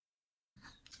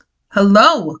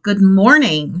Hello, good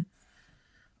morning.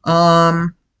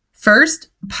 First,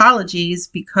 apologies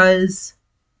because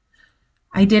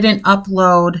I didn't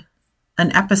upload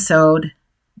an episode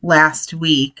last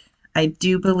week. I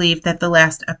do believe that the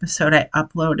last episode I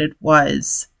uploaded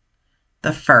was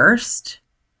the first.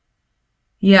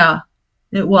 Yeah,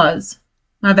 it was.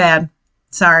 My bad.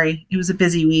 Sorry. It was a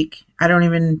busy week. I don't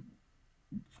even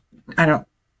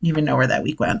know where that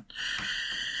week went.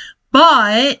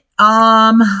 But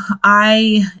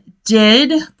I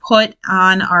did put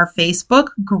on our Facebook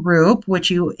group,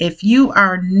 which if you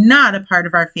are not a part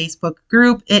of our Facebook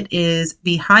group, it is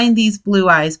Behind These Blue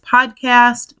Eyes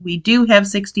podcast. We do have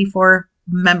 64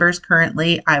 members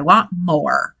currently. I want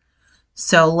more.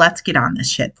 So let's get on this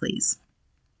shit, please.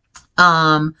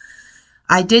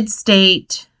 I did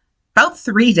state about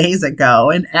 3 days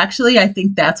ago, and actually I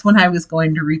think that's when I was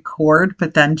going to record,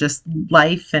 but then just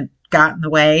life and got in the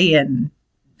way, and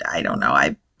I don't know.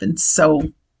 I've been so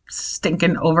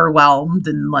stinking overwhelmed,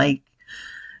 and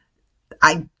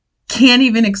I can't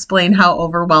even explain how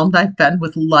overwhelmed I've been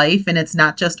with life. And it's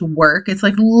not just work. It's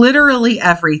like literally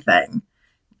everything.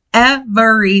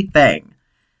 Everything.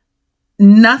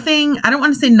 Nothing, I don't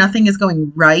want to say nothing is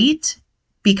going right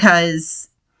because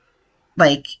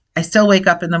I still wake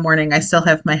up in the morning. I still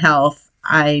have my health.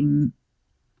 I'm,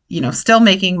 still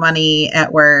making money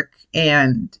at work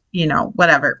and,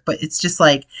 whatever. But it's just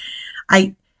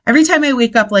every time I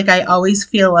wake up, I always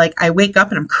feel like I wake up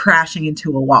and I'm crashing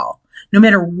into a wall. No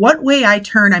matter what way I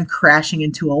turn, I'm crashing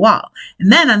into a wall.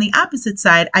 And then on the opposite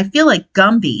side, I feel like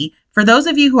Gumby. For those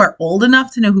of you who are old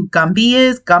enough to know who Gumby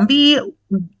is, Gumby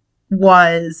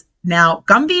was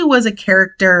a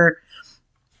character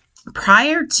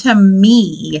prior to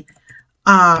me,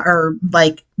 or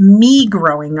me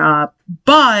growing up,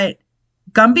 but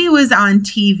Gumby was on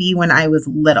TV when I was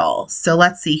little. So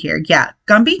let's see here. Yeah,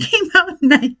 Gumby came out in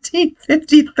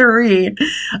 1953.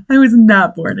 I was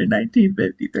not born in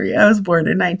 1953. I was born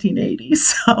in 1980.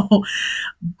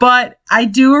 But I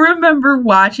do remember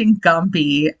watching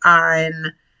Gumby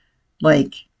on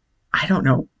I don't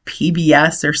know,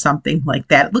 PBS or something like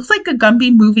that. It looks like a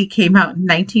Gumby movie came out in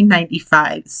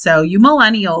 1995. So you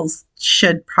millennials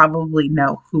should probably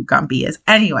know who Gumby is.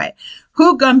 Anyway,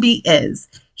 who Gumby is.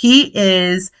 He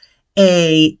is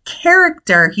a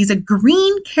character. He's a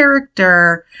green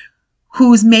character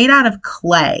who's made out of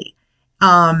clay.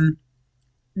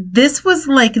 This was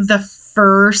the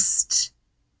first,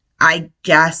 I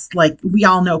guess, we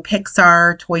all know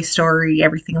Pixar, Toy Story,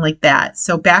 everything like that.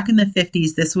 So back in the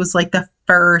 50s, this was the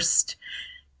first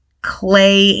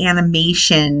clay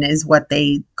animation is what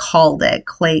they called it.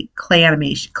 Clay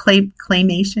animation,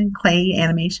 clay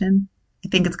animation. I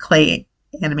think it's clay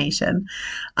animation.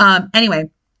 Anyway,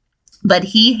 but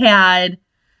he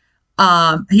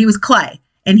was clay,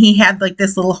 and he had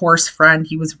this little horse friend.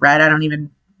 He was red. I don't even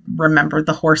remember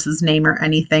the horse's name or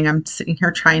anything. I'm sitting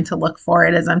here trying to look for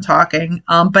it as I'm talking.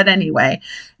 But anyway,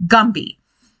 Gumby.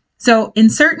 So in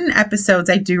certain episodes,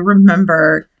 I do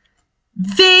remember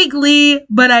vaguely,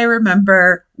 but I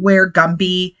remember where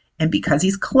Gumby, and because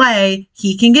he's clay,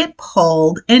 he can get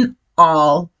pulled in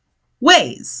all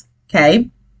ways. Okay.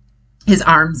 His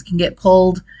arms can get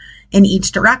pulled in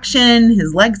each direction.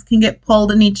 His legs can get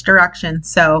pulled in each direction.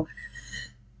 So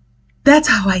that's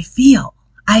how I feel.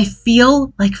 I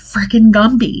feel like freaking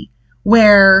Gumby,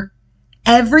 where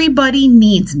everybody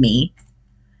needs me.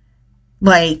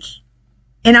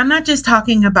 And I'm not just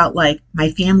talking about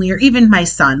my family or even my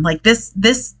son.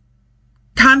 This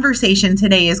conversation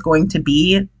today is going to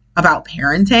be about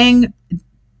parenting.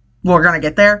 We're going to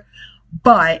get there.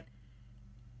 But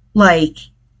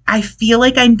I feel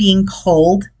like I'm being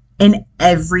pulled in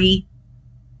every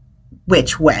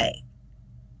which way,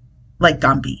 like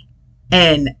Gumby.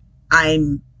 And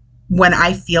when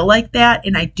I feel like that,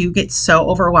 and I do get so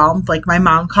overwhelmed, my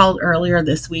mom called earlier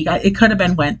this week. It could have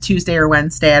been Tuesday or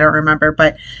Wednesday. I don't remember,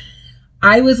 but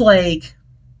I was I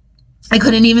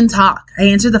couldn't even talk. I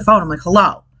answered the phone. I'm like,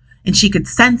 hello. And she could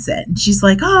sense it. And she's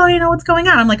like, oh, what's going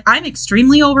on? I'm like, I'm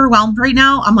extremely overwhelmed right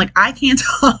now. I'm like, I can't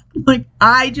talk.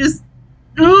 I just,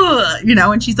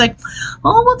 and she's like,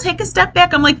 oh, we'll take a step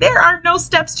back. I'm like, there are no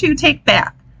steps to take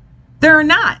back. There are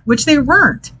not, which they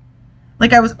weren't.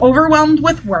 I was overwhelmed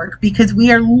with work because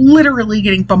we are literally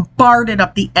getting bombarded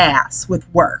up the ass with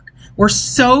work. We're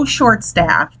so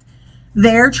short-staffed.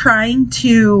 They're trying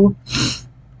to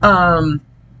have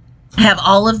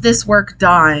all of this work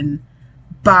done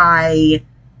by,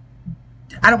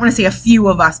 I don't want to say a few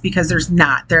of us because there's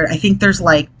not. I think there's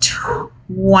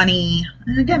 20.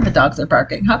 Again, the dogs are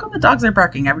barking. How come the dogs are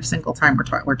barking every single time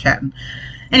we're chatting?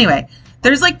 Anyway,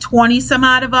 there's 20 some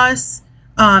odd of us.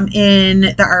 in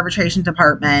the arbitration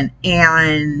department,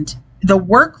 and the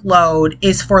workload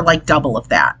is for like double of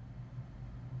that.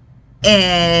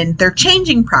 And they're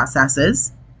changing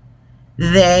processes.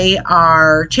 They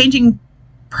are changing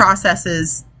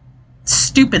processes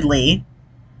stupidly.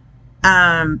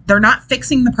 They're not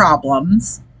fixing the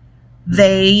problems.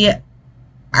 They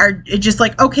are just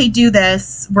like, okay, do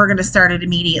this. We're going to start it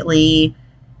immediately.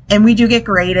 And we do get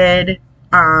graded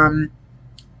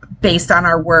based on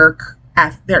our work,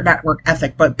 not work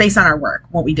ethic, but based on our work,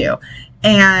 what we do.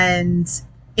 And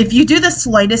if you do the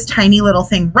slightest tiny little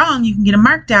thing wrong, you can get a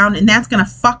mark down, and that's going to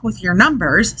fuck with your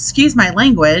numbers. Excuse my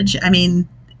language. I mean,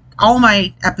 all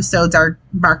my episodes are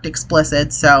marked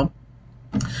explicit. So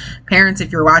parents,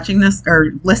 if you're watching this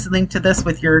or listening to this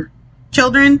with your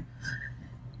children,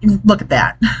 look at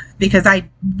that, because I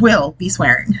will be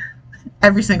swearing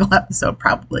every single episode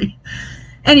probably.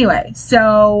 Anyway,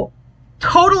 so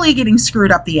totally getting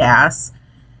screwed up the ass.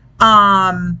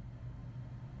 I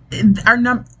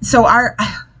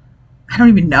don't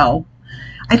even know.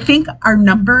 I think our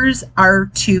numbers are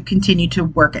to continue to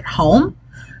work at home.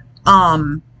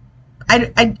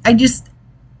 I just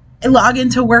log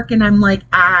into work and I'm like,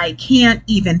 I can't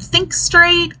even think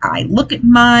straight. I look at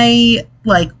my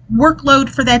like workload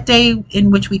for that day, in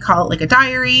which we call it like a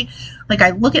diary. Like,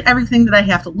 I look at everything that I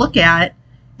have to look at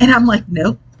and I'm like,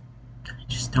 nope, I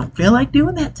just don't feel like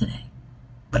doing that today.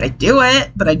 But I do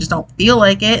it, but I just don't feel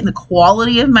like it. And the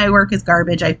quality of my work is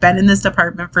garbage. I've been in this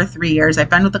department for 3 years. I've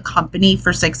been with the company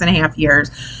for 6.5 years.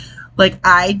 Like,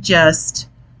 I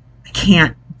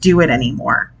can't do it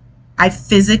anymore. I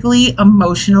physically,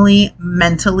 emotionally,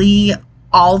 mentally,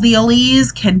 all the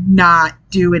Alees cannot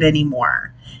do it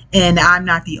anymore. And I'm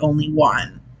not the only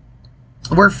one.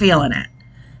 We're feeling it.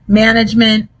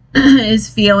 Management is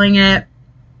feeling it.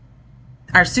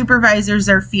 Our supervisors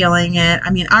are feeling it.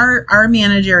 I mean, our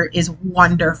manager is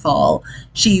wonderful.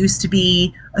 She used to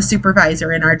be a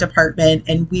supervisor in our department,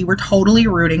 and we were totally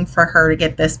rooting for her to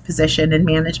get this position in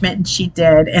management, and she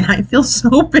did. And I feel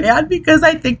so bad because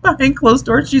I think behind closed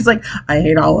doors, she's like, I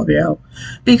hate all of you,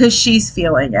 because she's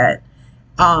feeling it.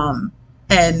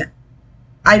 And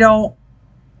I don't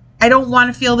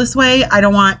want to feel this way. I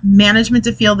don't want management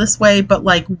to feel this way, but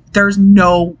like, there's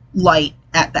no light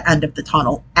at the end of the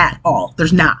tunnel at all.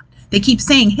 There's not. They keep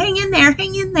saying, hang in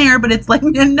there, but it's like,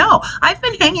 no, I've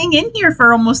been hanging in here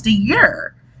for almost a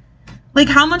year. Like,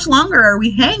 how much longer are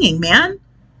we hanging, man?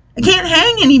 I can't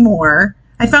hang anymore.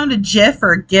 I found a GIF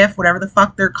or a GIF, whatever the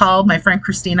fuck they're called. My friend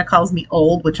Christina calls me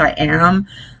old, which I am,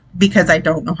 because I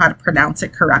don't know how to pronounce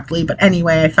it correctly. But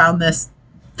anyway, I found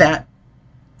that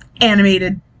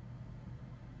animated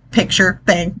picture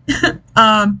thing.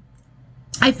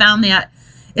 I found that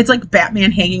it's like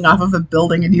Batman hanging off of a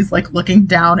building, and he's like looking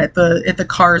down at the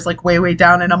cars, like way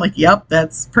down. And I'm like, yep,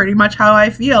 that's pretty much how I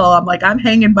feel. I'm like, I'm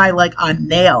hanging by like a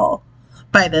nail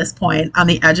by this point on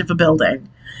the edge of a building.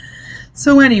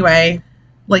 So anyway,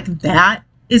 like, that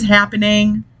is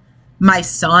happening. My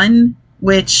son,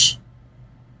 which,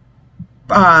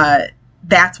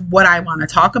 that's what I want to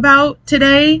talk about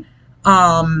today.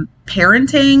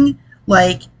 Parenting,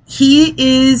 like, he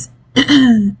is,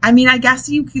 I mean, I guess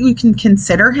you can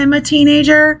consider him a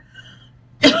teenager.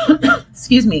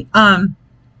 Excuse me.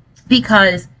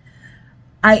 Because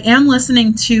I am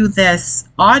listening to this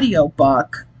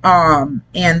audiobook, and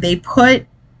they put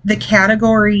the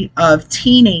category of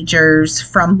teenagers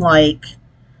from like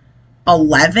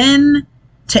 11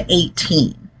 to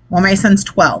 18. Well, my son's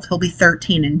 12. He'll be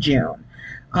 13 in June.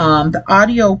 The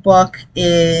audiobook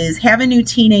is Have a New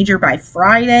Teenager by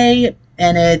Friday,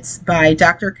 and it's by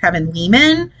Dr. Kevin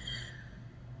Leman.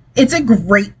 It's a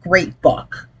great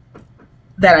book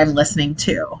that I'm listening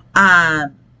to.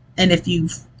 And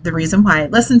the reason why I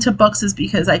listen to books is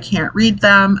because I can't read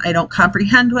them. I don't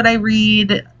comprehend what I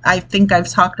read. I think I've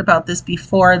talked about this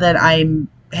before, that I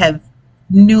have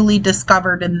newly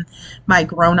discovered in my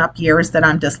grown-up years that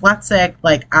I'm dyslexic.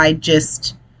 Like, I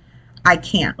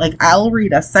can't. Like, I'll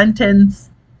read a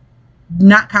sentence,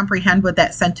 not comprehend what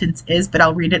that sentence is, but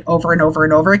I'll read it over and over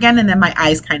and over again, and then my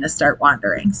eyes kind of start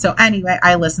wandering. So anyway,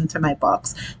 I listen to my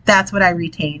books. That's what I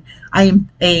retain. I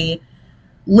am a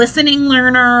listening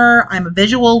learner. I'm a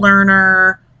visual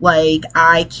learner. Like,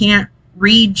 I can't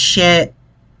read shit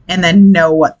and then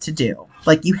know what to do.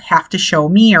 Like, you have to show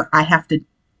me, or I have to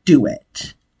do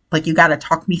it. Like, you got to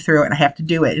talk me through it, and I have to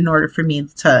do it in order for me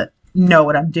to know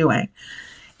what I'm doing.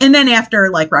 And then after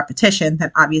like repetition,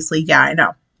 then obviously, yeah, I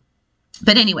know.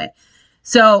 But anyway,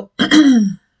 so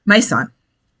my son,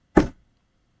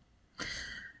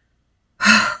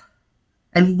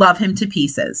 I love him to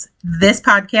pieces. This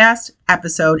podcast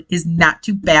episode is not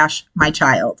to bash my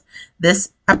child.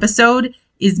 This episode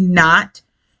is not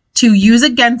to use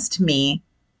against me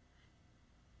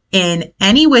in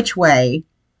any which way,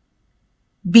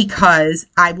 because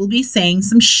I will be saying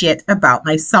some shit about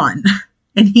my son.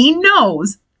 And he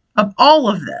knows of all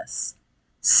of this.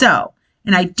 So,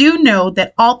 and I do know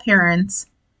that all parents,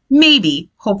 maybe,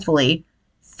 hopefully,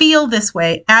 feel this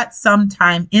way at some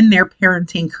time in their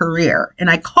parenting career. And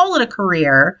I call it a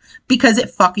career because it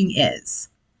fucking is.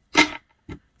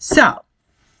 So,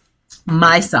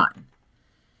 my son.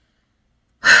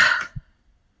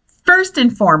 First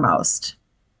and foremost,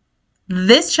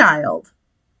 this child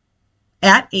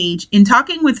at age, in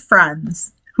talking with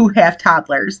friends who have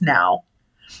toddlers now,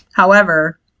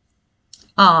 however,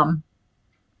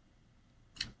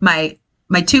 my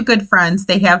two good friends,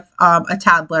 they have a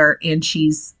toddler and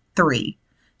she's 3.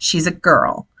 She's a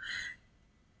girl.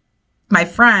 My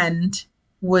friend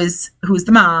who's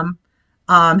the mom,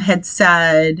 had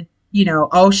said, you know,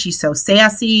 oh, she's so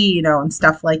sassy, you know, and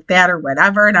stuff like that or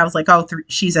whatever. And I was like, oh,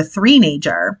 she's a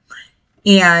 3-nager.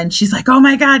 And she's like, oh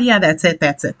my God, yeah, that's it.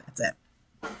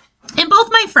 And both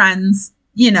my friends,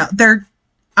 you know, they're,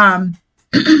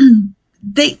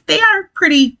 they are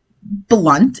pretty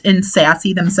blunt and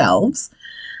sassy themselves.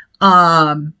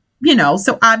 You know,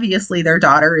 so obviously their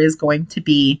daughter is going to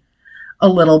be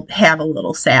have a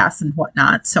little sass and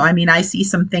whatnot. So, I mean, I see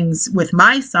some things with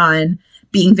my son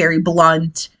being very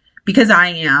blunt because I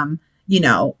am, you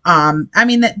know, I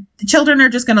mean, that the children are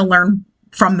just going to learn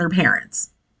from their parents.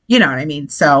 You know what I mean?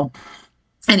 So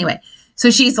anyway, so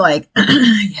she's like,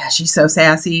 yeah, she's so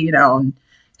sassy, you know, and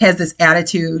has this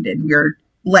attitude, and we're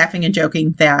laughing and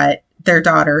joking that their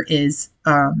daughter is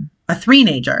a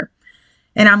 3-nager.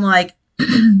 And I'm like,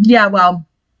 yeah, well,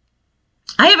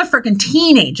 I have a freaking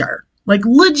teenager, like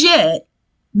legit,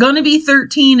 gonna be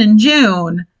 13 in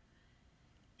June.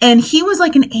 And he was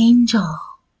like an angel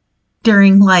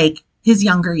during like his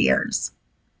younger years.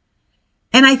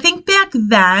 And I think back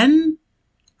then,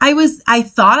 I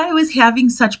thought I was having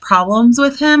such problems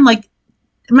with him. Like,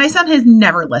 my son has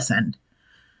never listened.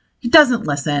 He doesn't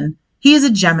listen. He is a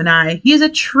Gemini. He is a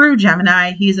true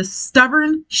Gemini. He is a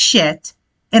stubborn shit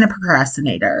and a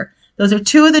procrastinator. Those are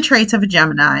 2 of the traits of a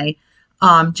Gemini.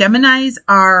 Geminis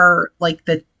are like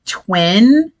the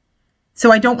twin.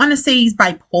 So I don't want to say he's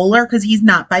bipolar, because he's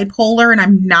not bipolar, and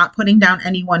I'm not putting down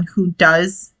anyone who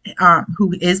is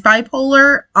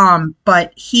bipolar.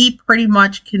 But he pretty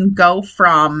much can go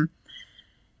from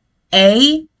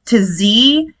A to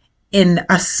Z in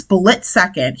a split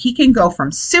second. He can go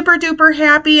from super duper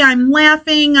happy, I'm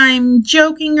laughing, I'm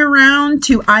joking around,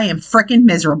 to I am freaking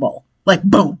miserable. Like,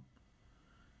 boom.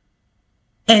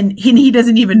 And he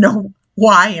doesn't even know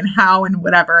why and how and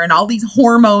whatever, and all these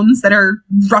hormones that are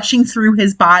rushing through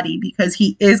his body because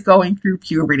he is going through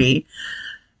puberty.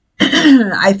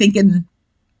 I think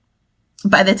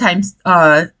by the time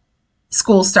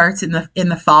school starts in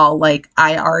the fall, like,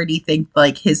 I already think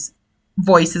like his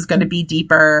voice is going to be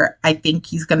deeper. I think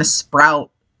he's going to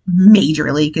sprout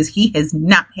majorly, because he has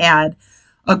not had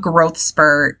a growth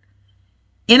spurt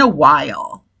in a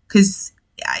while, because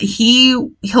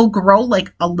he'll grow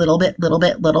like a little bit,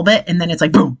 and then it's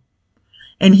like boom.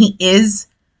 And he is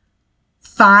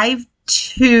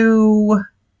 5'2"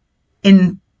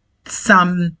 in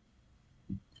some.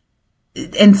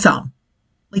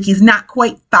 Like, he's not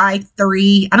quite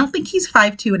 5'3". I don't think he's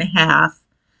 5'2.5",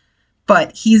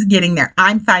 but he's getting there.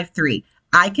 I'm 5'3".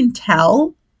 I can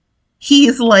tell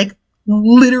he's like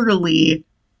literally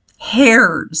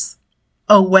hairs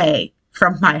away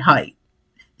from my height.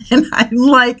 And I'm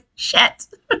like, shit.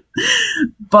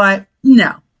 But no.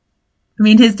 I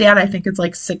mean, his dad, I think, is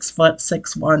like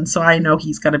 6'6'1", so I know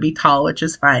he's going to be tall, which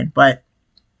is fine. But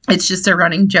it's just a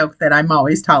running joke that I'm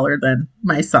always taller than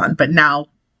my son. But now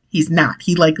he's not.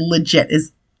 He like legit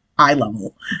is eye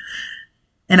level.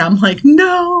 And I'm like,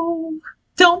 no,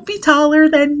 don't be taller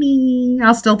than me.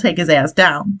 I'll still take his ass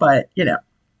down. But, you know,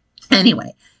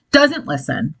 anyway, doesn't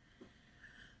listen.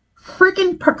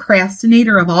 Freaking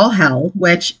procrastinator of all hell,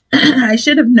 which I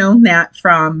should have known that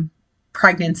from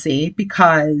pregnancy,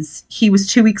 because he was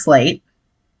 2 weeks late.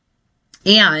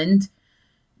 And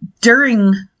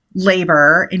during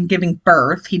labor and giving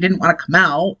birth, he didn't want to come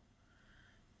out.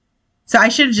 So I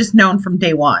should have just known from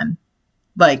day one,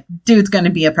 like, dude's going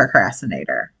to be a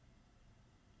procrastinator.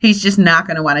 He's just not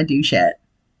going to want to do shit.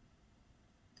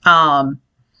 I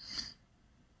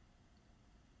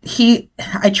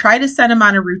try to set him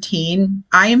on a routine.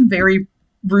 I am very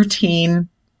routine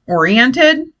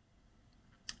oriented.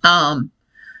 I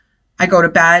go to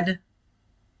bed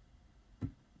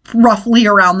roughly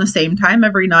around the same time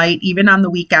every night, even on the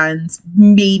weekends,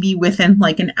 maybe within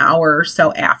like an hour or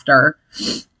so after,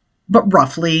 but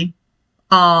roughly.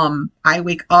 I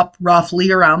wake up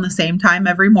roughly around the same time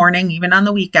every morning, even on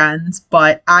the weekends,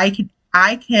 but I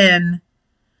can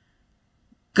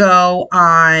go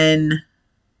on.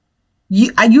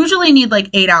 I usually need like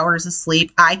 8 hours of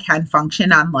sleep. I can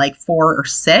function on like 4 or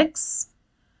 6,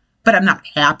 but I'm not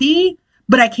happy.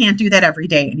 But I can't do that every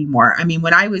day anymore. I mean,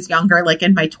 when I was younger, like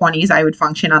in my 20s, I would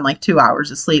function on like 2 hours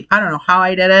of sleep. I don't know how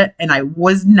I did it. And I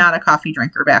was not a coffee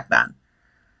drinker back then.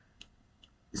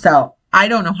 So I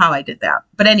don't know how I did that.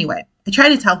 But anyway, I try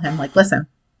to tell him, like, listen,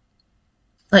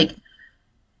 like,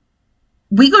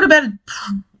 we go to bed,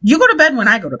 you go to bed when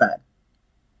I go to bed.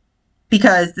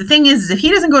 Because the thing is if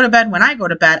he doesn't go to bed when I go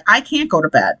to bed, I can't go to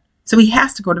bed. So he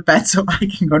has to go to bed so I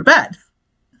can go to bed.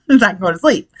 So I can go to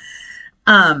sleep.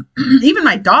 Even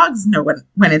my dogs know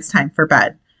when it's time for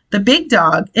bed. The big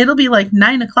dog, it'll be like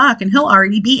 9 o'clock and he'll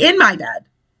already be in my bed.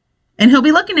 And he'll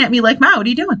be looking at me like, Ma, what are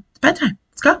you doing? It's bedtime.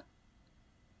 Let's go.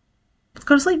 Let's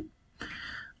go to sleep.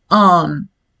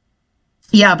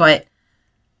 Yeah, but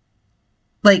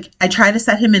like I try to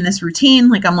set him in this routine.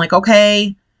 Like I'm like,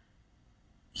 okay.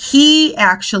 He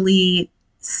actually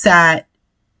set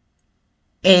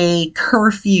a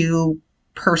curfew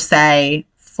per se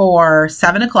for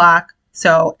 7 o'clock.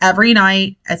 So every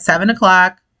night at 7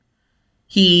 o'clock,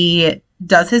 he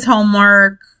does his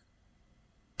homework,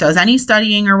 does any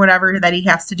studying or whatever that he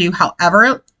has to do,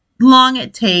 however long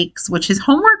it takes, which his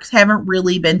homeworks haven't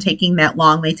really been taking that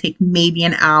long. They take maybe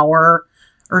an hour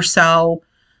or so.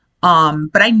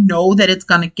 But I know that it's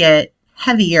going to get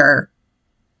heavier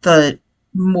the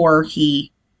more he,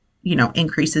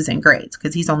 increases in grades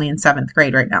because he's only in 7th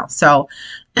grade right now. So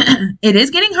it is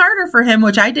getting harder for him,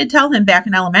 which I did tell him back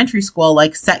in elementary school,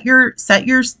 like set your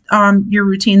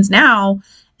routines now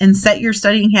and set your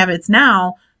studying habits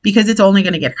now because it's only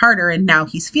going to get harder. And now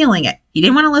he's feeling it. He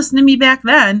didn't want to listen to me back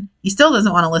then. He still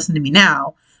doesn't want to listen to me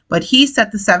now, but he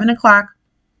set the 7 o'clock.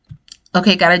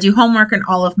 Okay, got to do homework and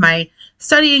all of my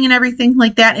studying and everything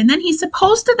like that. And then he's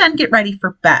supposed to then get ready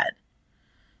for bed.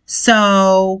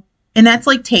 So, and that's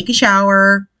like take a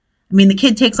shower. I mean, the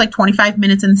kid takes like 25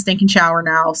 minutes in the stinking shower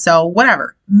now. So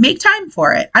whatever, make time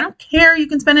for it. I don't care. You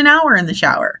can spend an hour in the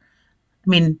shower. I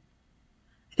mean,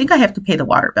 I think I have to pay the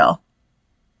water bill.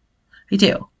 I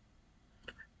do.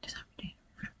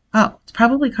 Oh, it's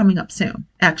probably coming up soon,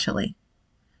 actually.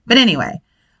 But anyway,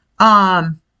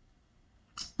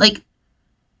 like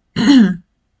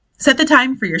set the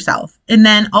time for yourself. And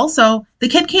then also the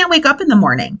kid can't wake up in the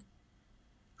morning.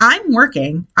 I'm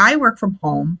working. I work from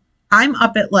home. I'm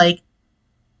up at like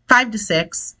 5 to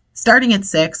 6, starting at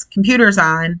 6, computer's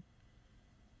on,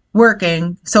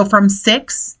 working. So from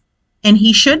 6, and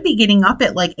he should be getting up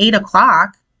at like 8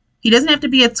 o'clock. He doesn't have to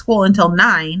be at school until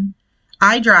 9.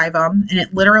 I drive him, and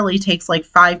it literally takes like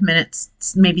 5 minutes,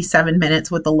 maybe 7 minutes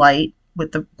with the light,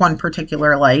 with the one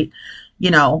particular light,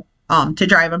 to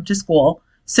drive him to school.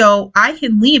 So I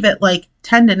can leave at like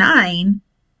 10 to 9.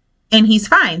 And he's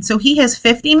fine. So he has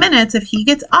 50 minutes. If he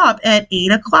gets up at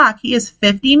 8 o'clock, he has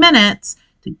 50 minutes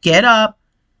to get up,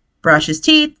 brush his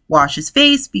teeth, wash his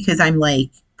face, because I'm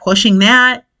like pushing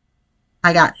that.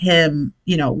 I got him,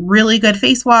 really good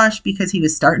face wash because he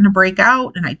was starting to break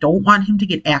out and I don't want him to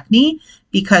get acne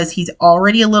because he's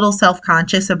already a little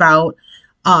self-conscious about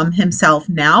himself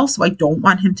now. So I don't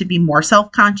want him to be more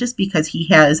self-conscious because he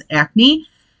has acne.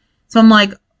 So I'm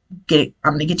like, I'm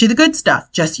going to get you the good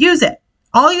stuff. Just use it.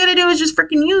 All you got to do is just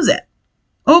freaking use it.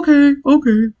 Okay.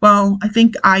 Well, I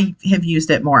think I have used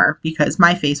it more because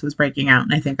my face was breaking out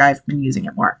and I think I've been using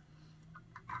it more.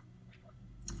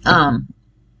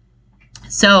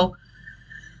 So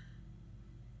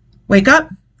wake up,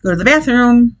 go to the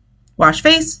bathroom, wash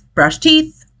face, brush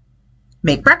teeth,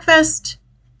 make breakfast.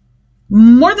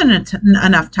 More than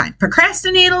enough time.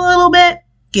 Procrastinate a little bit,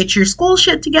 get your school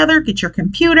shit together, get your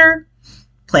computer,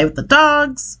 play with the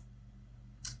dogs.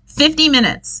 50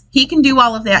 minutes. He can do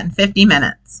all of that in 50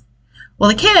 minutes. Well,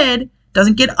 the kid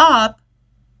doesn't get up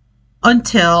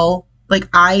until like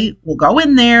I will go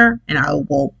in there and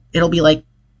it'll be like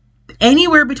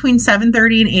anywhere between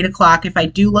 7:30 and 8 o'clock if I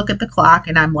do look at the clock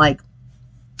and I'm like,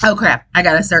 oh crap, I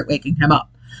got to start waking him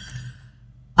up.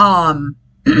 I'll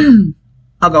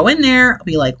go in there. I'll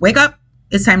be like, wake up.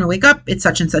 It's time to wake up. It's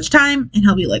such and such time. And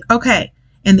he'll be like, okay.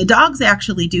 And the dogs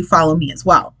actually do follow me as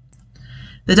well.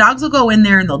 The dogs will go in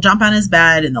there and they'll jump on his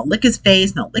bed and they'll lick his face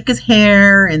and they'll lick his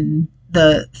hair. And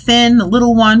the Finn, the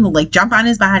little one, will like jump on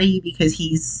his body because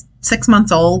he's 6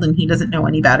 months old and he doesn't know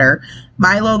any better.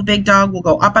 Milo, the big dog, will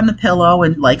go up on the pillow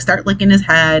and like start licking his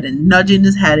head and nudging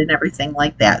his head and everything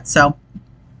like that. So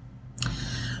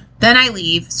then I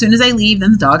leave. As soon as I leave,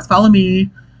 then the dogs follow me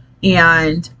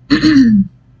and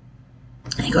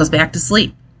he goes back to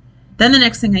sleep. Then the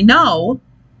next thing I know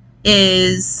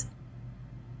is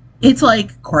it's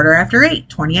like 8:15,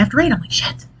 20 after 8. I'm like,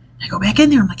 shit. I go back in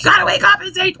there. I'm like, you gotta wake up.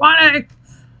 It's 8:20.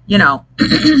 You know.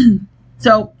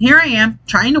 So here I am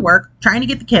trying to work, trying to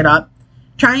get the kid up,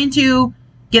 trying to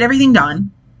get everything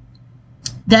done.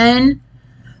 Then,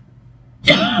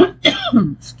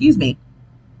 excuse me.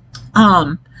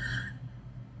 You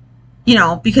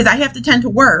know, because I have to tend to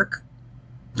work.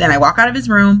 Then I walk out of his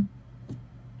room,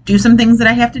 do some things that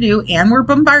I have to do, and we're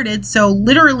bombarded. So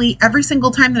literally every single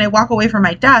time that I walk away from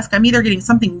my desk, I'm either getting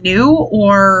something new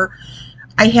or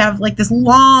I have like this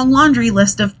long laundry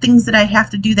list of things that I have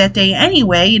to do that day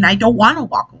anyway, and I don't want to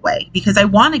walk away because I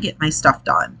want to get my stuff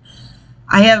done.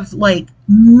 I have like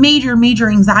major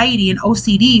anxiety and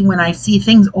OCD when I see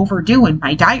things overdue in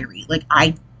my diary. Like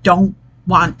I don't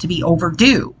want to be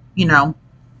overdue, you know.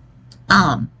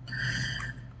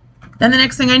 Then the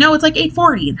next thing I know, it's like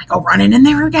 8:40, and I go running in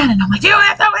there again, and I'm like, you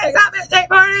have to wake up, it's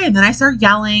 8:40, and then I start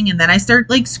yelling, and then I start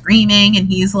like screaming, and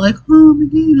he's like, oh,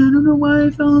 McGee, I don't know why I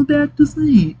fell back to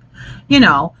sleep, you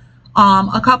know.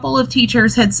 A couple of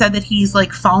teachers had said that he's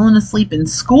like fallen asleep in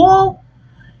school,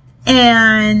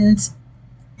 and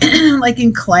like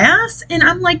in class, and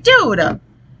I'm like, dude,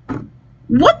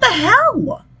 what the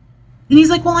hell? And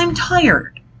he's like, well, I'm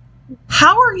tired.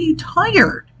 How are you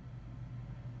tired?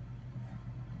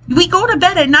 We go to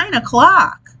bed at 9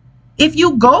 o'clock. If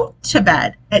you go to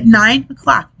bed at 9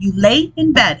 o'clock, you lay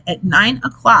in bed at 9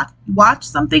 o'clock, you watch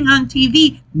something on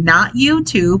TV, not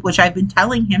YouTube, which I've been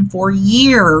telling him for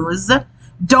years,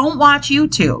 don't watch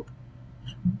YouTube.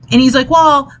 And he's like,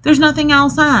 well, there's nothing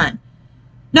else on.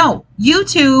 No,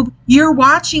 YouTube, you're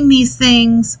watching these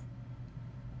things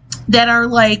that are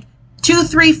like 2,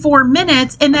 3, 4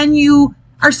 minutes, and then you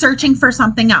are searching for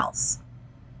something else.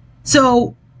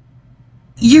 So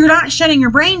you're not shutting your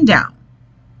brain down.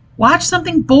 Watch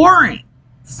something boring.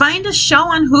 Find a show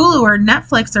on Hulu or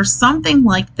Netflix or something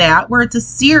like that where it's a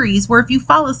series where if you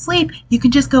fall asleep, you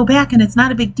can just go back and it's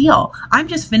not a big deal. I'm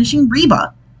just finishing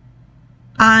Reba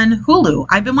on Hulu.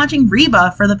 I've been watching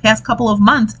Reba for the past couple of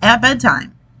months at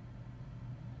bedtime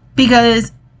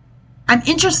because I'm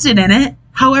interested in it.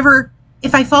 However,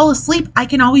 if I fall asleep, I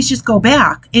can always just go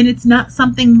back, and it's not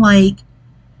something like,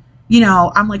 you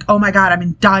know, I'm like, oh my God, I'm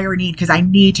in dire need because I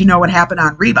need to know what happened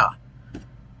on Reba.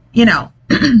 You know,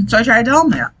 so I try to tell him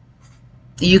that.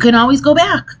 You can always go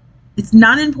back. It's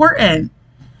not important.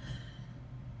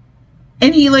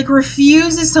 And he like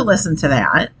refuses to listen to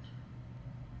that.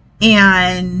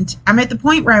 And I'm at the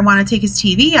point where I want to take his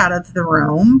TV out of the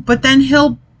room, but then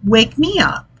he'll wake me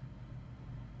up.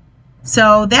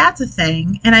 So that's a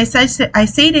thing. And I say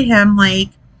to him, like,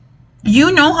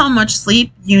 you know how much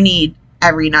sleep you need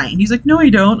every night. And he's like, no, I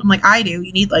don't. I'm like, I do.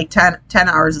 You need like 10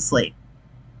 hours of sleep.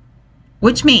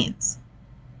 Which means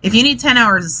if you need 10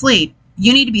 hours of sleep,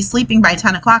 you need to be sleeping by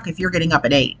 10 o'clock if you're getting up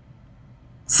at 8.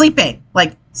 Sleeping,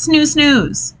 like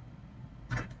snooze.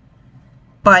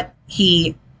 But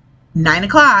 9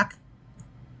 o'clock,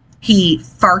 he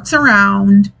farts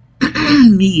around.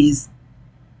 He's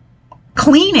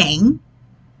cleaning.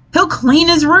 He'll clean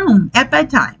his room at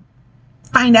bedtime.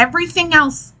 Find everything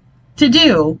else to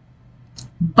do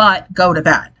but go to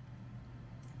bed.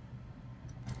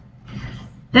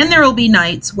 Then there will be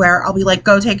nights where I'll be like,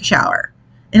 go take a shower.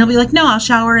 And he'll be like, no, I'll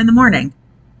shower in the morning.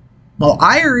 Well,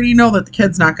 I already know that the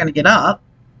kid's not going to get up.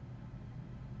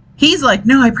 He's like,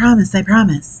 no, I promise.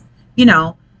 You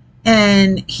know,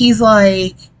 and he's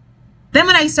like, then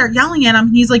when I start yelling at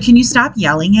him, he's like, can you stop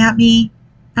yelling at me?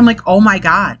 I'm like, oh my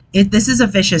God, this is a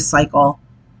vicious cycle.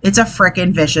 It's a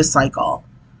frickin' vicious cycle.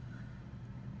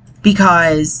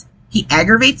 Because he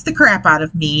aggravates the crap out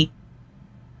of me.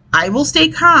 I will stay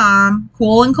calm,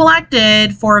 cool, and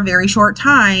collected for a very short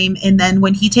time. And then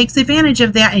when he takes advantage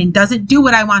of that and doesn't do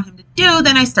what I want him to do,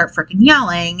 then I start freaking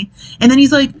yelling. And then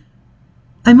he's like,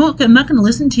 I'm not going to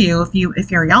listen to you if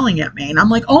you're yelling at me. And I'm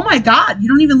like, oh my God, you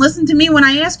don't even listen to me when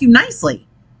I ask you nicely.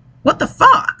 What the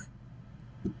fuck?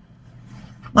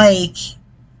 Like,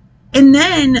 and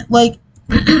then like,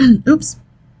 oops,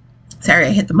 sorry,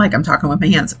 I hit the mic. I'm talking with my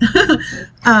hands.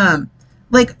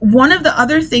 Like one of the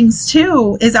other things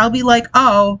too is I'll be like,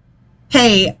 oh,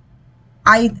 hey,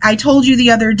 I told you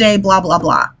the other day, blah, blah,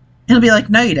 blah. And he'll be like,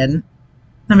 no, you didn't. And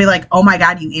I'll be like, oh my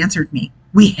God, you answered me.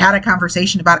 We had a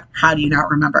conversation about it. How do you not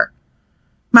remember?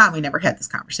 Mom, we never had this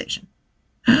conversation.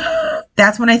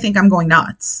 That's when I think I'm going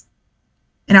nuts.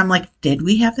 And I'm like, did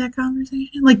we have that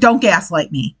conversation? Like, don't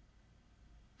gaslight me.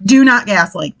 Do not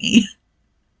gaslight me.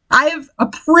 I have a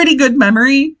pretty good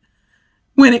memory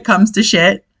when it comes to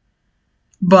shit.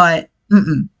 But,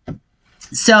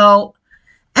 So,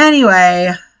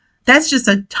 anyway, that's just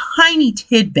a tiny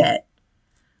tidbit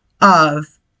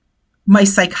of my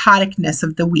psychoticness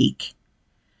of the week,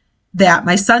 that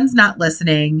my son's not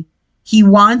listening. He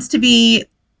wants to be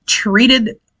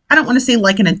treated, I don't want to say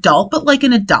like an adult, but like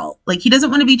an adult. Like, he doesn't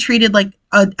want to be treated like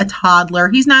a toddler.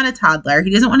 He's not a toddler. He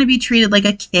doesn't want to be treated like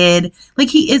a kid. Like,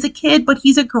 he is a kid, but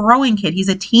he's a growing kid. He's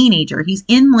a teenager. He's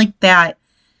in like that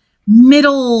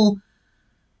middle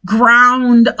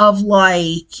ground of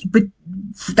like, but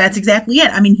that's exactly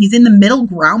it. I mean, he's in the middle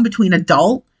ground between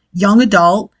adult, young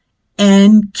adult,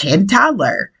 and kid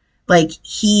toddler. Like,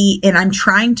 and I'm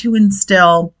trying to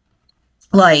instill,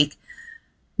 like,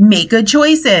 make good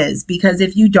choices, because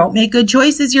if you don't make good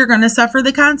choices, you're going to suffer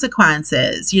the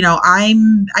consequences. You know, I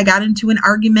got into an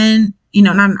argument, you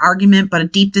know, not an argument, but a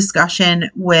deep discussion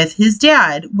with his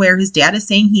dad, where his dad is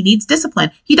saying he needs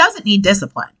discipline. He doesn't need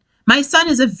discipline. My son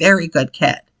is a very good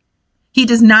kid. He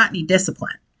does not need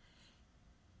discipline.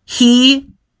 He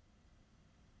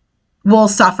will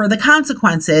suffer the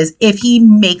consequences if he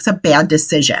makes a bad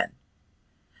decision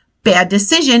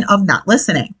of not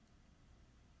listening.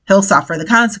 He'll suffer the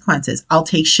consequences. I'll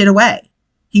take shit away.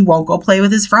 He won't go play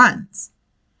with his friends.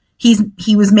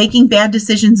 He was making bad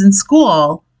decisions in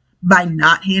school by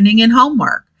not handing in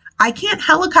homework. I can't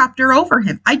helicopter over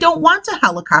him. I don't want to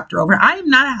helicopter over him. I am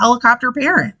not a helicopter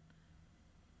parent.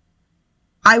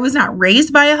 I was not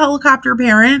raised by a helicopter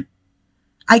parent.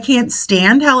 I can't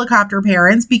stand helicopter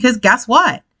parents, because guess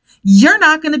what? You're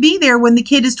not going to be there when the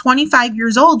kid is 25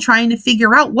 years old trying to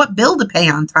figure out what bill to pay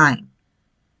on time.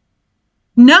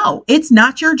 No, it's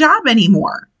not your job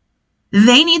anymore.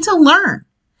 They need to learn.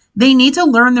 They need to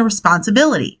learn the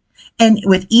responsibility. And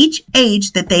with each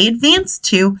age that they advance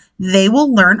to, they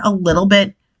will learn a little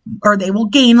bit, or they will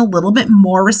gain a little bit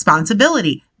more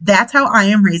responsibility. That's how I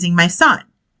am raising my son.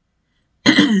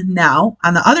 Now,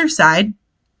 on the other side,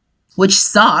 which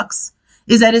sucks,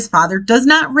 is that his father does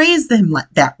not raise him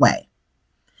that way.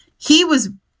 He was,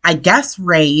 I guess,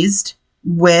 raised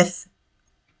with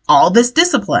all this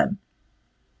discipline.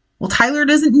 Well, Tyler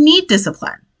doesn't need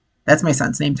discipline. That's my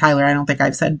son's name, Tyler. I don't think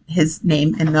I've said his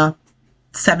name in the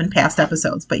 7 past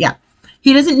episodes, but yeah,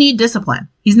 he doesn't need discipline.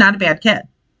 He's not a bad kid.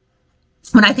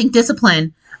 When I think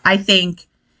discipline, I think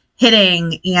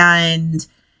hitting and,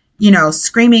 you know,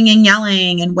 screaming and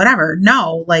yelling and whatever.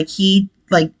 No, like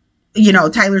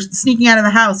Tyler's sneaking out of the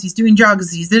house. He's doing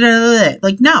drugs.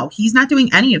 No, he's not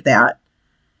doing any of that.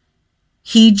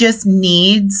 He just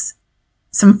needs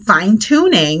some fine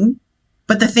tuning.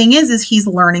 But the thing is he's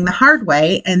learning the hard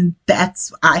way, and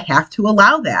I have to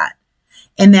allow that.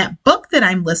 And that book that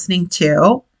I'm listening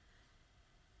to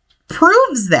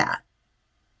proves that.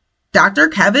 Dr.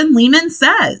 Kevin Leman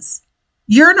says,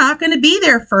 you're not going to be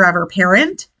there forever,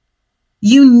 parent.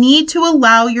 You need to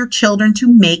allow your children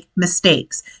to make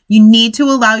mistakes. You need to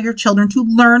allow your children to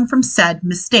learn from said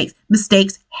mistakes.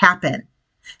 Mistakes happen.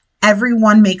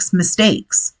 Everyone makes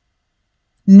mistakes.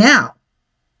 Now,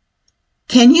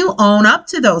 can you own up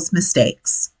to those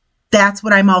mistakes? That's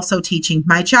what I'm also teaching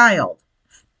my child.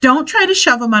 Don't try to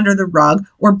shove them under the rug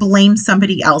or blame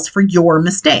somebody else for your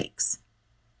mistakes.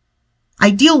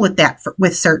 I deal with that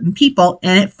with certain people,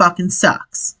 and it fucking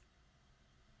sucks.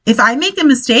 If I make a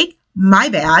mistake, my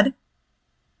bad.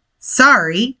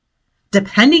 Sorry.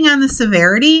 Depending on the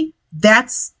severity,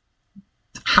 that's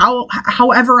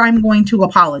however I'm going to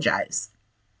apologize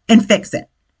and fix it.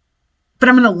 But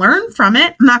I'm going to learn from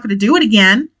it. I'm not going to do it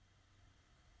again.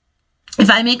 If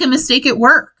I make a mistake at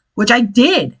work, which I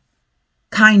did,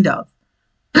 kind of,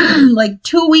 like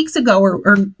 2 weeks ago,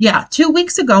 2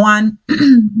 weeks ago on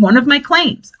one of my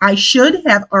claims, I should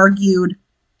have argued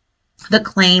the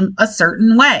claim a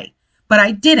certain way, but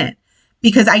I didn't,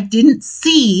 because I didn't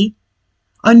see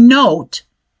a note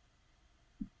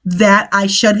that I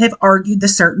should have argued the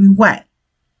certain way.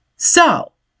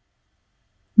 So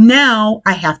now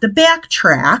I have to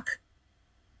backtrack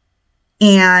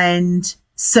and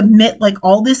submit like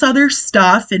all this other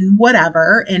stuff and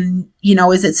whatever. And, you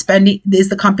know, is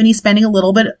the company spending a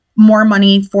little bit more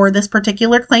money for this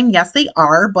particular claim? Yes, they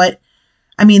are. But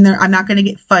I mean, I'm not going to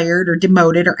get fired or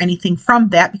demoted or anything from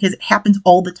that, because it happens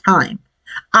all the time.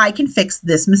 I can fix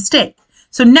this mistake.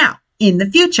 So now in the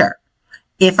future,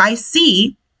 if I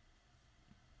see,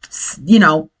 you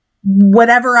know,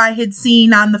 whatever I had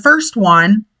seen on the first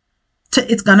one,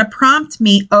 it's going to prompt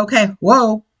me, okay,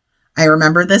 whoa, I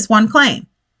remember this one claim.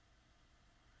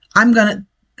 I'm going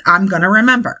to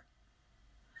remember.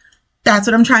 That's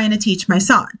what I'm trying to teach my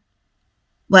son.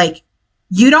 Like,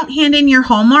 you don't hand in your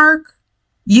homework,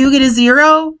 you get a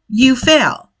 0, you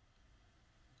fail.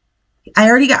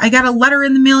 I got a letter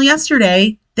in the mail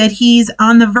yesterday that he's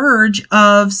on the verge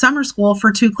of summer school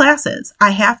for 2 classes.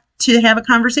 I have to have a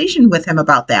conversation with him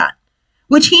about that,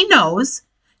 which he knows.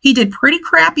 He did pretty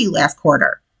crappy last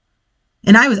quarter.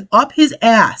 And I was up his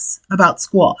ass about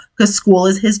school because school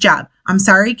is his job. I'm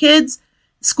sorry, kids.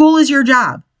 School is your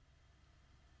job.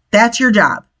 That's your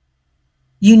job.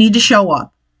 You need to show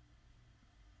up.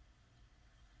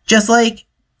 Just like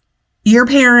your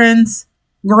parents,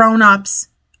 grown-ups,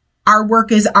 our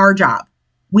work is our job.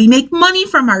 We make money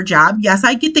from our job. Yes,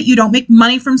 I get that you don't make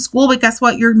money from school, but guess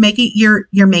what? You're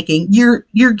getting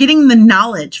the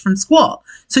knowledge from school.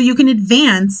 So you can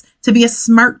advance to be a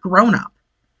smart grown-up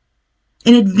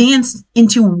and advance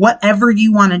into whatever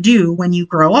you want to do when you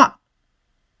grow up.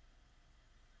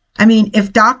 I mean,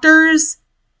 if doctors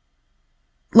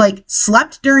like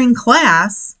slept during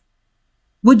class,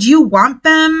 would you want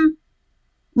them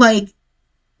like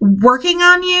working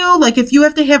on you? Like if you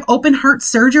have to have open heart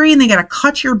surgery and they got to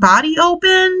cut your body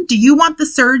open, do you want the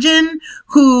surgeon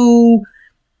who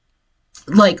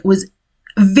like was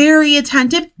very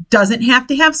attentive, doesn't have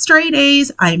to have straight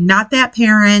A's? I'm not that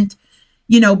parent,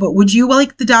 but would you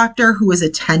like the doctor who is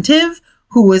attentive,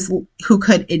 who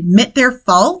could admit their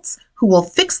faults, who will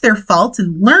fix their faults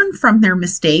and learn from their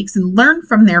mistakes and learn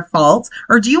from their faults?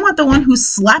 Or do you want the one who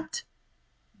slept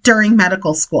during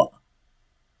medical school?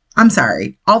 I'm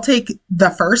sorry. I'll take the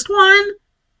first one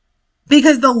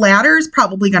because the latter is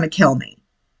probably going to kill me.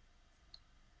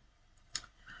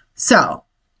 So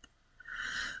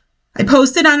I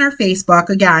posted on our Facebook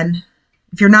again.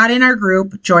 If you're not in our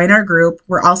group, join our group.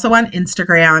 We're also on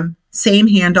Instagram, same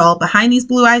handle, Behind These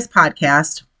Blue Eyes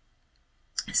Podcast.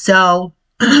 So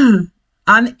on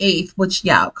the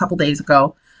 8th, a couple days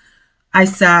ago, I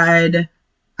said,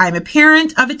 I'm a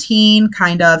parent of a teen,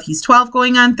 kind of. He's 12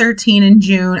 going on 13 in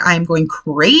June. I'm going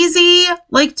crazy,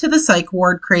 like to the psych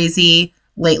ward crazy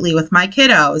lately with my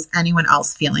kiddos. Anyone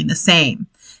else feeling the same?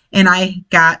 And I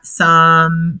got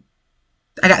 3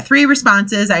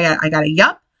 responses. I got a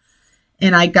yup.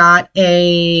 And I got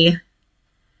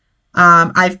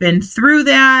I've been through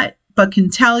that, but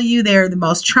can tell you they're the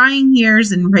most trying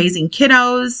years in raising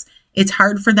kiddos. It's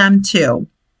hard for them too.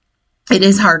 It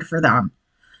is hard for them.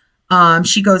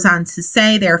 She goes on to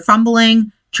say they're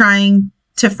fumbling, trying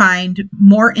to find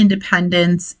more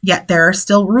independence, yet there are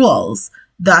still rules,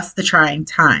 thus the trying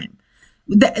time.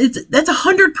 That's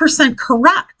 100%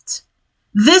 correct.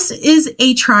 This is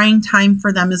a trying time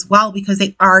for them as well because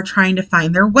they are trying to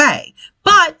find their way,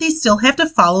 but they still have to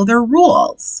follow their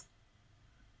rules.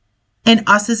 And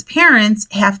us as parents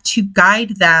have to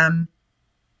guide them,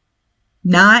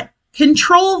 not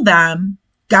control them,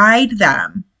 guide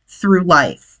them through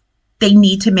life. They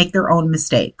need to make their own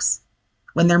mistakes.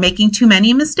 When they're making too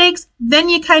many mistakes, then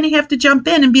you kind of have to jump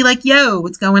in and be like, yo,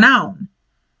 what's going on?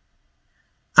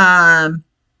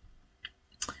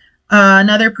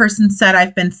 Another person said,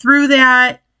 I've been through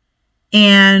that.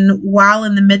 And while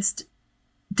in the midst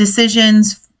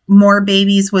decisions, more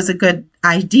babies was a good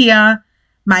idea.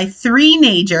 My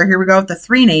 3-nager, here we go with the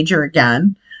 3-nager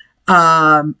again.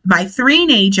 My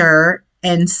 3-nager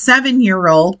and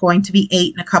 7-year-old, going to be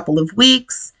 8 in a couple of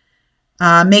weeks,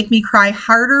 make me cry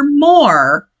harder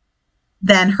more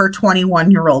than her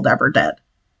 21-year-old ever did.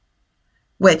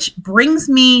 Which brings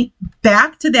me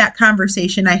back to that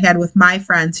conversation I had with my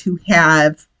friends who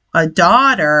have a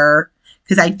daughter,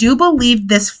 because I do believe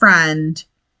this friend,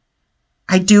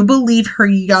 I do believe her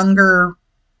younger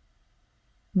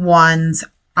ones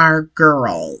are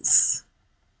girls.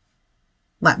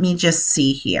 Let me just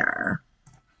see here.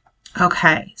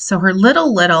 Okay, so her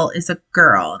little is a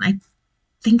girl, and I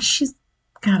think she's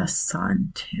got a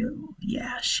son too.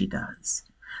 Yeah, she does.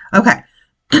 Okay.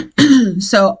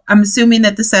 So I'm assuming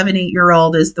that the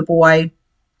 7-8-year-old is the boy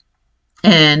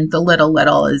and the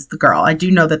little is the girl. I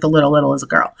do know that the little is a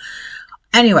girl.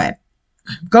 Anyway,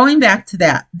 going back to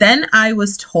that, then I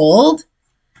was told,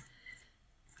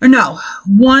 or no,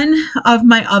 one of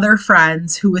my other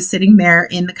friends who was sitting there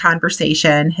in the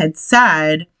conversation had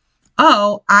said,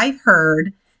 oh, I've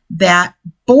heard that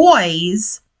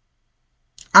boys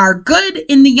are good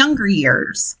in the younger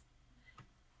years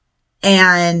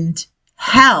and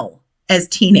hell as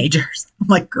teenagers. I'm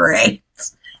like, great.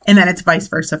 And then it's vice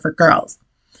versa for girls.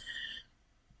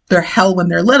 They're hell when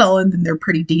they're little and then they're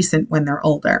pretty decent when they're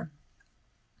older.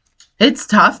 It's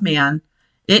tough, man.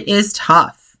 It is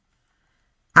tough.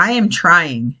 I am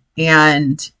trying.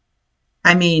 And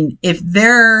I mean, if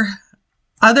they're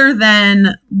other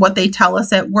than what they tell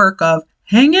us at work of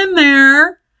hang in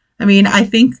there. I mean, I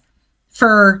think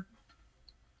for,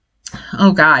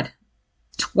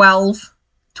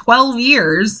 12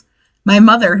 years, my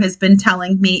mother has been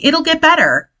telling me, it'll get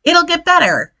better. It'll get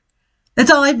better. That's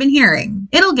all I've been hearing.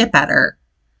 It'll get better.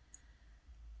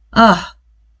 Ugh.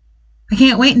 I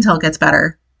can't wait until it gets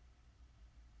better.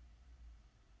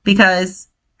 Because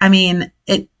I mean,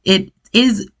 it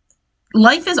is,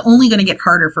 life is only going to get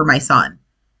harder for my son.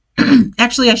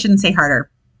 Actually, I shouldn't say harder,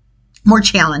 more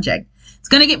challenging. It's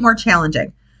going to get more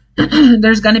challenging.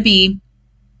 There's going to be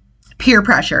peer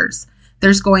pressures.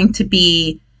 There's going to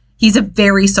be, he's a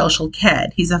very social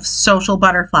kid. He's a social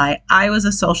butterfly. I was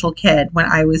a social kid when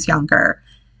I was younger.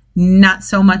 Not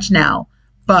so much now,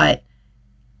 but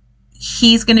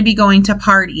he's going to be going to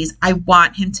parties. I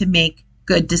want him to make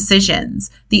good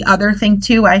decisions. The other thing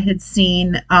too, I had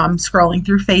seen scrolling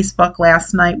through Facebook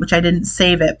last night, which I didn't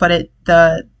save it, but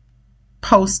the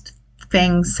post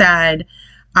thing said,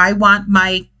 I want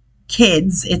my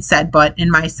kids, it said, but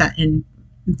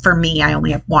for me, I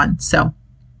only have one. So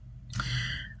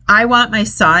I want my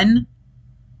son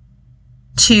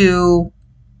to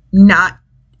not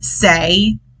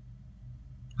say,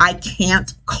 I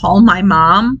can't call my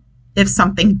mom if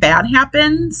something bad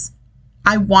happens.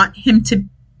 I want him to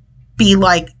be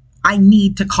like, I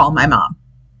need to call my mom,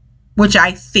 which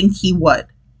I think he would.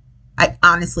 I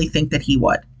honestly think that he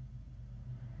would.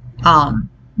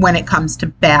 When it comes to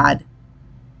bad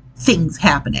things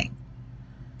happening.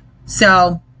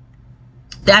 So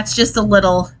that's just a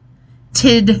little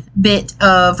tidbit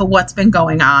of what's been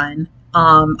going on.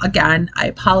 Again, I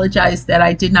apologize that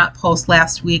I did not post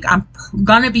last week. I'm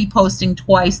going to be posting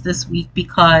twice this week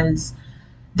because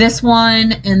this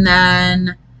one, and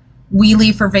then we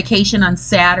leave for vacation on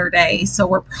Saturday. So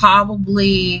we're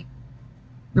probably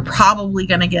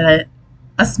going to get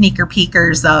a sneaker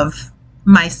peekers of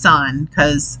my son,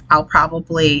 because I'll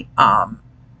probably, I'll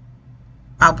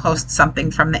post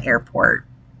something from the airport,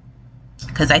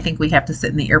 because I think we have to sit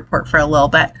in the airport for a little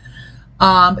bit.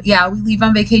 Yeah, we leave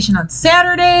on vacation on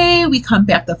Saturday. We come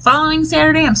back the following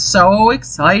Saturday. I'm so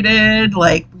excited.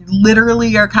 Like, we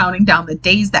literally are counting down the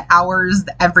days, the hours,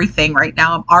 everything right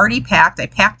now. I'm already packed. I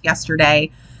packed yesterday.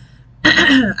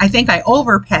 I think I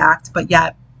overpacked, but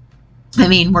yet, I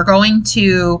mean, we're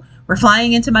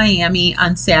flying into Miami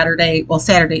on Saturday. Well,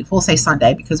 Saturday, we'll say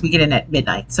Sunday, because we get in at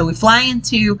midnight. So we fly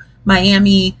into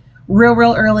Miami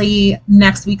real early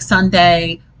next week,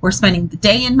 Sunday. We're spending the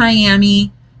day in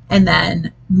Miami. And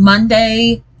then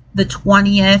Monday, the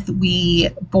 20th, we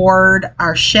board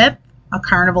our ship, a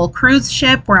Carnival cruise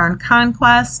ship. We're on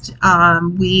Conquest.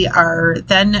 We are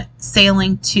then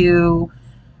sailing to,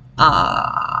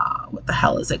 what the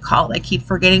hell is it called? I keep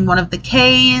forgetting one of the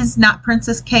K's, not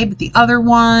Princess K, but the other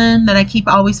one that I keep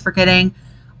always forgetting.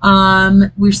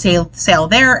 We sail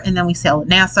there, and then we sail to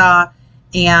Nassau,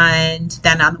 and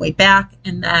then on the way back.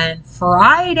 And then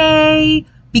Friday,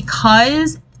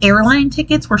 because airline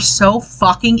tickets were so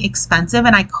fucking expensive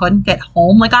and I couldn't get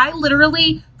home. Like, I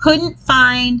literally couldn't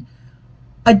find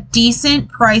a decent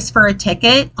price for a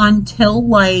ticket until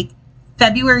like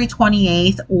February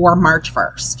 28th or March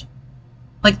 1st.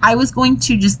 Like, I was going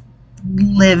to just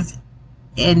live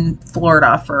in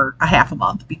Florida for a half a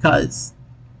month because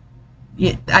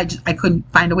I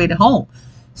couldn't find a way to home.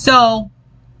 So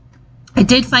I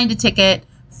did find a ticket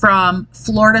from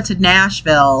Florida to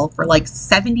Nashville for like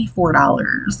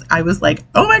 $74. I was like,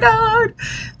 oh my God.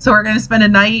 So we're going to spend a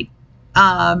night,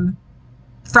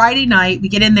 Friday night. We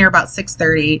get in there about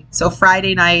 6:30. So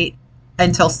Friday night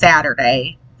until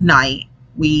Saturday night.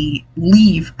 We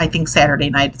leave, I think Saturday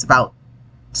night, it's about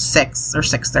 6 or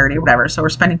 6:30 or whatever. So we're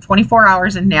spending 24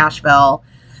 hours in Nashville.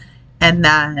 And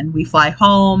then we fly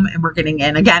home, and we're getting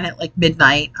in again at like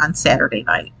midnight on Saturday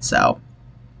night. So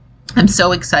I'm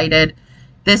so excited.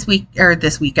 This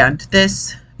weekend,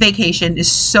 this vacation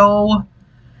is so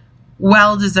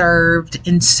well deserved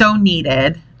and so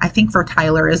needed. I think for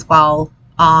Tyler as well.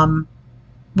 For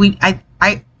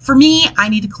me, I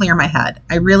need to clear my head.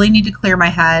 I really need to clear my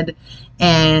head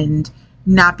and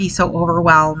not be so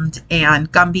overwhelmed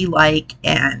and Gumby-like,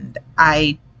 and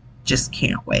I just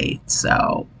can't wait.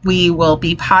 So we will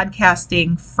be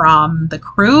podcasting from the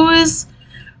cruise,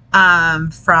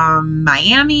 from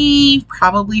Miami,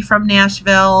 probably from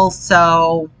Nashville.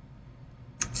 So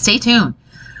stay tuned.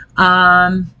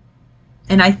 And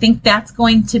I think that's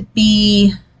going to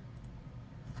be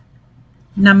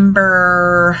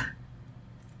number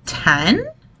 10,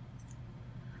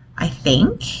 I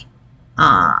think.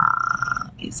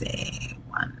 Let me see.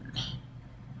 1,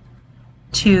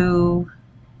 2,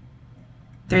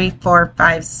 3, 4,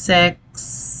 5, 6,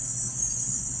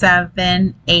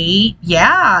 7, 8.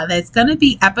 Yeah, that's going to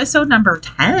be episode number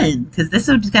 10, because this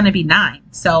is going to be 9.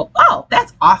 So, oh,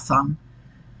 that's awesome.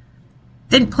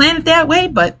 Didn't plan it that way,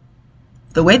 but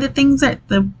the way that things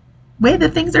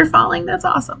are falling, that's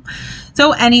awesome.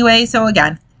 So anyway, so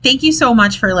again, thank you so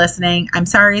much for listening. I'm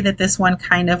sorry that this one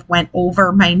kind of went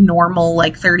over my normal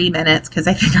like 30 minutes because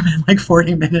I think I'm at like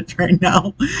 40 minutes right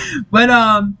now. But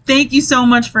thank you so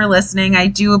much for listening. I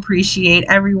do appreciate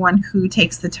everyone who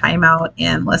takes the time out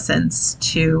and listens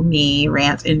to me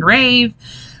rant and rave.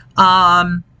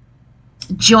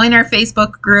 Join our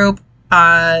Facebook group.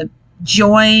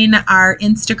 Join our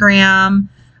Instagram,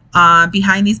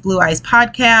 Behind These Blue Eyes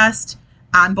podcast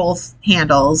on both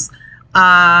handles.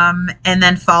 And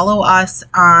then follow us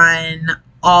on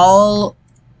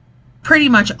pretty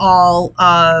much all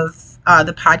of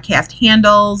the podcast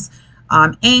handles,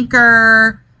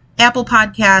 Anchor, Apple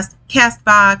Podcast,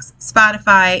 Castbox,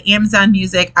 Spotify, Amazon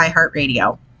Music,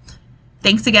 iHeartRadio.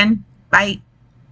 Thanks again. Bye.